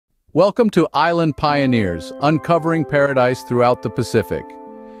Welcome to Island Pioneers, uncovering paradise throughout the Pacific.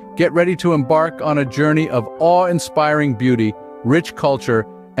 Get ready to embark on a journey of awe-inspiring beauty, rich culture,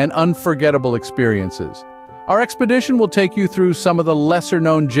 and unforgettable experiences. Our expedition will take you through some of the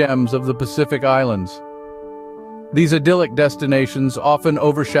lesser-known gems of the Pacific Islands. These idyllic destinations, often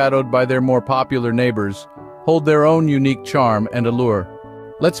overshadowed by their more popular neighbors, hold their own unique charm and allure.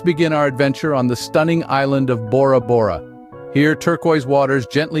 Let's begin our adventure on the stunning island of Bora Bora. Here, turquoise waters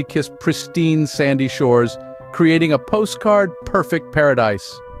gently kiss pristine sandy shores, creating a postcard-perfect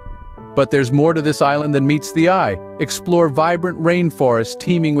paradise. But there's more to this island than meets the eye. Explore vibrant rainforests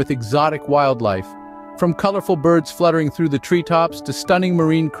teeming with exotic wildlife, from colorful birds fluttering through the treetops to stunning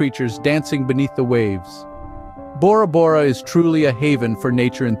marine creatures dancing beneath the waves. Bora Bora is truly a haven for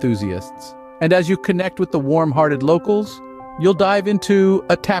nature enthusiasts. And as you connect with the warm-hearted locals, you'll dive into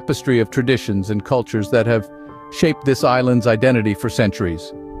a tapestry of traditions and cultures that have shaped this island's identity for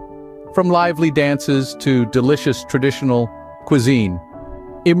centuries. From lively dances to delicious traditional cuisine,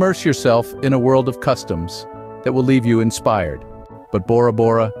 immerse yourself in a world of customs that will leave you inspired. But Bora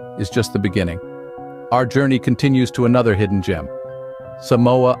Bora is just the beginning. Our journey continues to another hidden gem,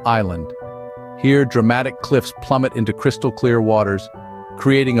 Samoa Island. Here, dramatic cliffs plummet into crystal-clear waters,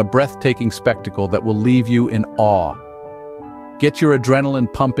 creating a breathtaking spectacle that will leave you in awe. Get your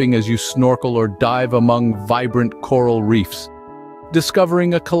adrenaline pumping as you snorkel or dive among vibrant coral reefs,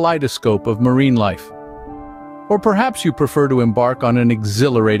 discovering a kaleidoscope of marine life. Or perhaps you prefer to embark on an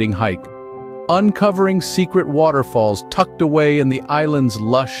exhilarating hike, uncovering secret waterfalls tucked away in the island's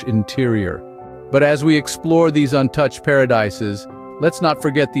lush interior. But as we explore these untouched paradises, let's not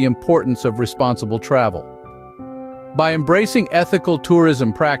forget the importance of responsible travel. By embracing ethical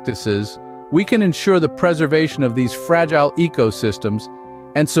tourism practices, we can ensure the preservation of these fragile ecosystems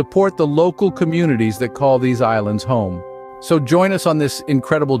and support the local communities that call these islands home. So join us on this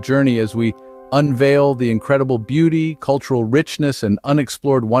incredible journey as we unveil the incredible beauty, cultural richness, and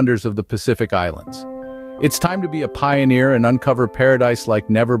unexplored wonders of the Pacific Islands. It's time to be a pioneer and uncover paradise like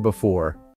never before.